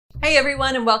Hey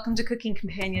everyone, and welcome to Cooking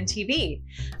Companion TV.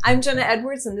 I'm Jenna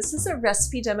Edwards, and this is a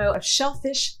recipe demo of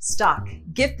shellfish stock.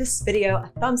 Give this video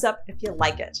a thumbs up if you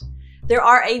like it. There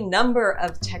are a number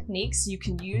of techniques you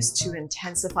can use to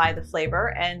intensify the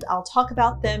flavor, and I'll talk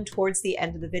about them towards the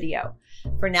end of the video.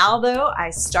 For now though,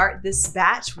 I start this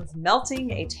batch with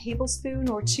melting a tablespoon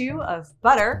or two of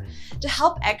butter to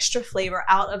help extra flavor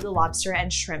out of the lobster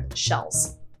and shrimp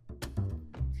shells.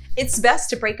 It's best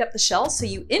to break up the shells so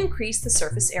you increase the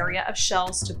surface area of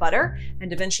shells to butter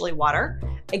and eventually water,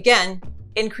 again,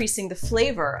 increasing the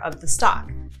flavor of the stock.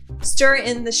 Stir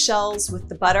in the shells with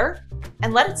the butter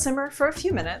and let it simmer for a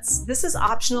few minutes. This is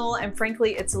optional, and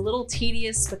frankly, it's a little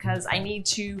tedious because I need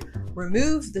to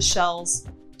remove the shells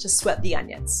to sweat the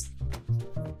onions.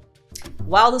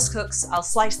 While this cooks, I'll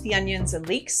slice the onions and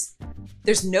leeks.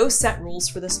 There's no set rules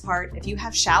for this part. If you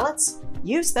have shallots,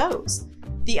 use those.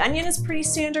 The onion is pretty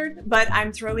standard, but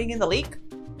I'm throwing in the leek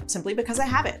simply because I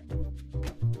have it.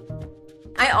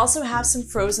 I also have some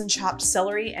frozen chopped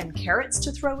celery and carrots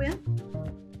to throw in.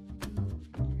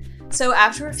 So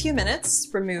after a few minutes,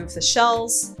 remove the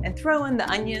shells and throw in the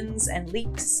onions and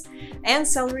leeks and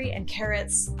celery and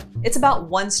carrots. It's about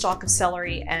 1 stalk of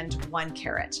celery and 1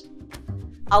 carrot.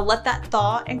 I'll let that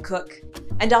thaw and cook,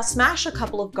 and I'll smash a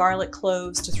couple of garlic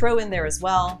cloves to throw in there as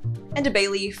well, and a bay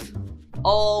leaf.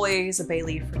 Always a bay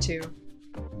leaf or 2.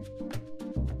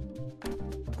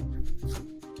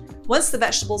 Once the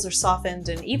vegetables are softened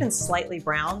and even slightly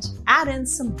browned, add in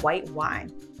some white wine.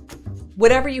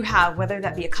 Whatever you have, whether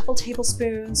that be a couple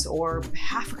tablespoons or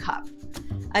half a cup.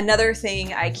 Another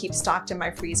thing I keep stocked in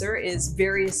my freezer is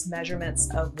various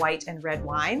measurements of white and red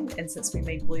wine. And since we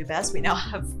made bouillabaisse, we now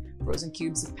have frozen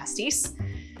cubes of pastis.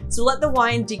 So let the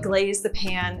wine deglaze the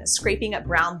pan, scraping up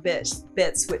brown bits,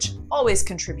 which always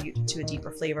contribute to a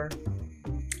deeper flavor.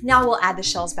 Now we'll add the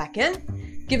shells back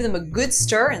in, give them a good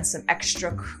stir and some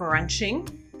extra crunching.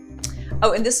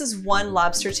 Oh, and this is 1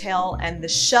 lobster tail and the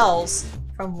shells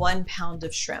from 1 pound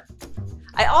of shrimp.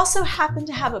 I also happen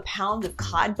to have a pound of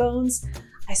cod bones.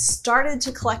 I started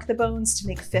to collect the bones to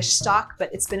make fish stock,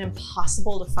 but it's been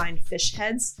impossible to find fish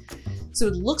heads. So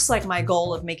it looks like my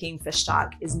goal of making fish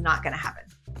stock is not gonna happen.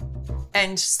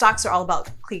 And stocks are all about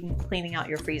cleaning out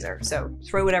your freezer, so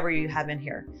throw whatever you have in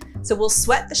here. So we'll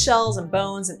sweat the shells and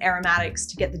bones and aromatics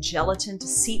to get the gelatin to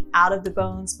seep out of the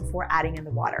bones before adding in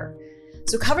the water.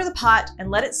 So cover the pot and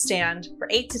let it stand for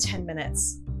 8 to 10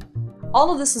 minutes.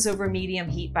 All of this is over medium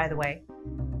heat, by the way.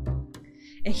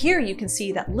 And here you can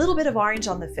see that little bit of orange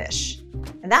on the fish,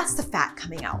 and that's the fat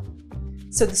coming out.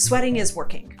 So the sweating is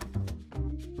working.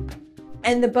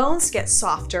 And the bones get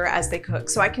softer as they cook,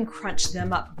 so I can crunch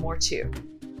them up more too.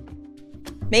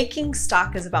 Making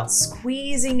stock is about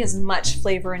squeezing as much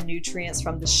flavor and nutrients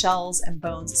from the shells and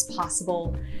bones as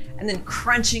possible, and then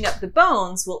crunching up the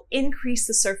bones will increase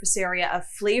the surface area of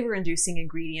flavor-inducing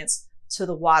ingredients to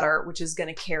the water, which is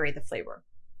going to carry the flavor.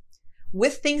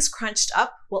 With things crunched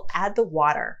up, we'll add the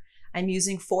water. I'm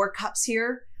using 4 cups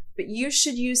here, but you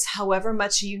should use however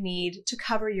much you need to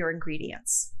cover your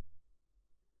ingredients.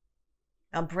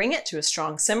 Now bring it to a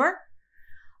strong simmer.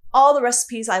 All the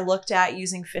recipes I looked at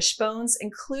using fish bones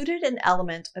included an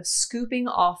element of scooping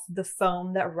off the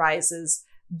foam that rises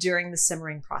during the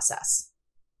simmering process.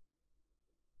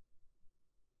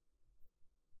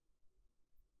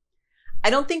 I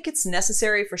don't think it's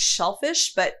necessary for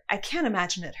shellfish, but I can't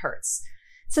imagine it hurts.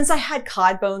 Since I had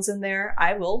cod bones in there,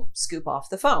 I will scoop off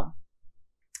the foam.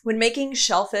 When making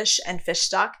shellfish and fish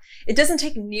stock, it doesn't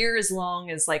take near as long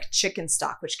as like chicken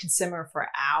stock, which can simmer for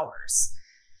hours.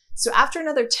 So after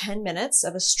another 10 minutes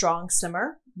of a strong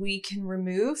simmer, we can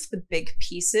remove the big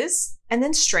pieces and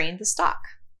then strain the stock.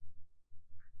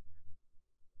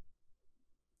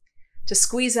 To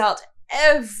squeeze out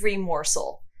every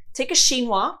morsel, take a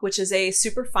chinois, which is a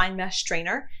super fine mesh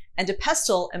strainer, and a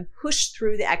pestle and push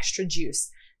through the extra juice.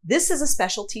 This is a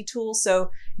specialty tool, so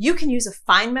you can use a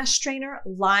fine mesh strainer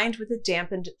lined with a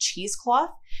dampened cheesecloth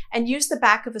and use the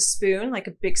back of a spoon, like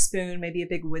a big spoon, maybe a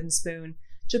big wooden spoon,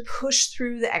 to push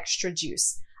through the extra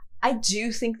juice. I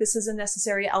do think this is a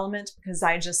necessary element because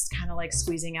I just kind of like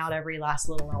squeezing out every last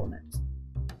little element.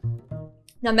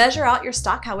 Now measure out your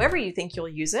stock however you think you'll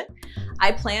use it.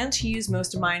 I plan to use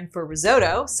most of mine for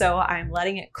risotto, so I'm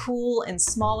letting it cool in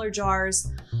smaller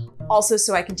jars, also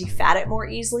so I can defat it more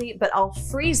easily, but I'll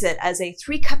freeze it as a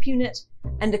 3-cup unit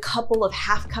and a couple of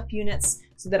half-cup units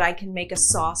so that I can make a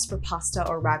sauce for pasta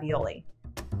or ravioli.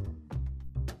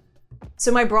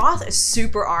 So my broth is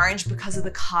super orange because of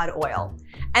the cod oil.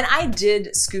 And I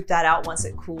did scoop that out once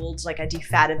it cooled, like I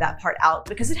defatted that part out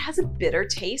because it has a bitter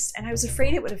taste and I was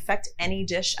afraid it would affect any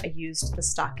dish I used the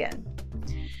stock in.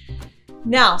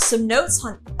 Now, some notes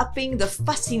on upping the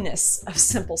fussiness of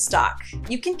simple stock.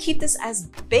 You can keep this as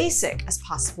basic as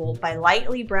possible by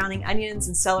lightly browning onions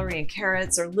and celery and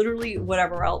carrots, or literally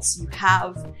whatever else you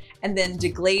have, and then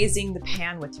deglazing the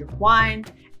pan with your wine.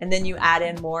 And then you add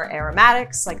in more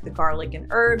aromatics like the garlic and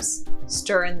herbs,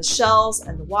 stir in the shells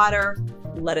and the water,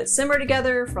 let it simmer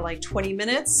together for like 20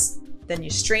 minutes. Then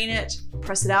you strain it,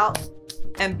 press it out,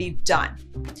 and be done.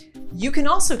 You can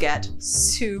also get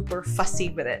super fussy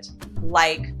with it,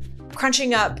 like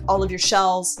crunching up all of your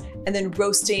shells and then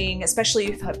roasting, especially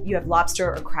if you have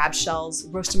lobster or crab shells,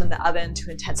 roast them in the oven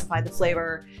to intensify the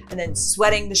flavor, and then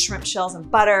sweating the shrimp shells in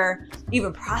butter,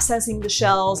 even processing the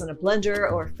shells in a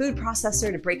blender or a food processor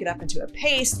to break it up into a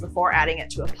paste before adding it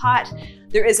to a pot.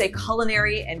 There is a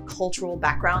culinary and cultural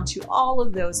background to all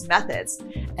of those methods,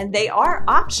 and they are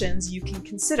options you can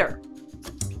consider.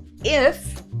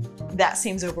 If that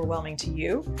seems overwhelming to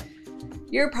you,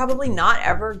 you're probably not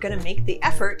ever going to make the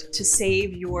effort to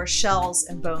save your shells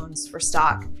and bones for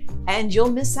stock, and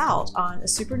you'll miss out on a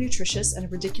super nutritious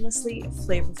and ridiculously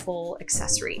flavorful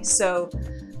accessory. So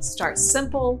start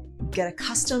simple, get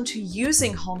accustomed to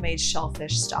using homemade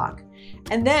shellfish stock,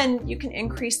 and then you can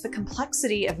increase the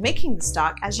complexity of making the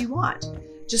stock as you want.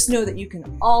 Just know that you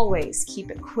can always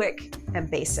keep it quick and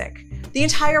basic. The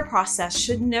entire process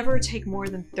should never take more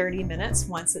than 30 minutes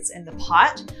once it's in the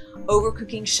pot.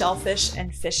 Overcooking shellfish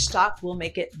and fish stock will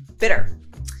make it bitter.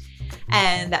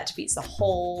 And that defeats the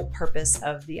whole purpose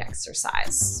of the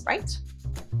exercise, right?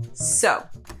 So,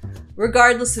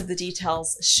 regardless of the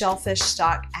details, shellfish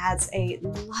stock adds a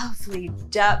lovely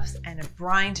depth and a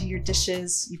brine to your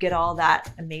dishes. You get all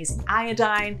that amazing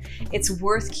iodine. It's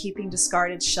worth keeping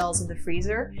discarded shells in the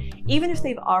freezer, even if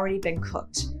they've already been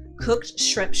cooked. Cooked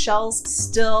shrimp shells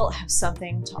still have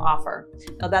something to offer.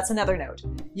 Now that's another note.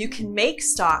 You can make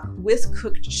stock with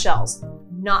cooked shells,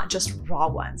 not just raw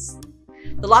ones.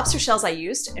 The lobster shells I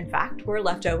used, in fact, were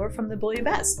left over from the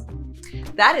bouillabaisse.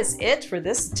 That is it for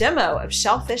this demo of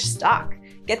shellfish stock.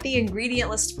 Get the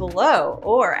ingredient list below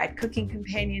or at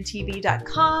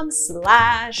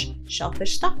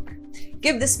cookingcompaniontv.com/shellfish stock.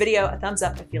 Give this video a thumbs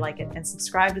up if you like it and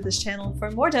subscribe to this channel for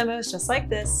more demos just like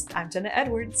this. I'm Jenna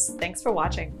Edwards. Thanks for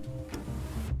watching.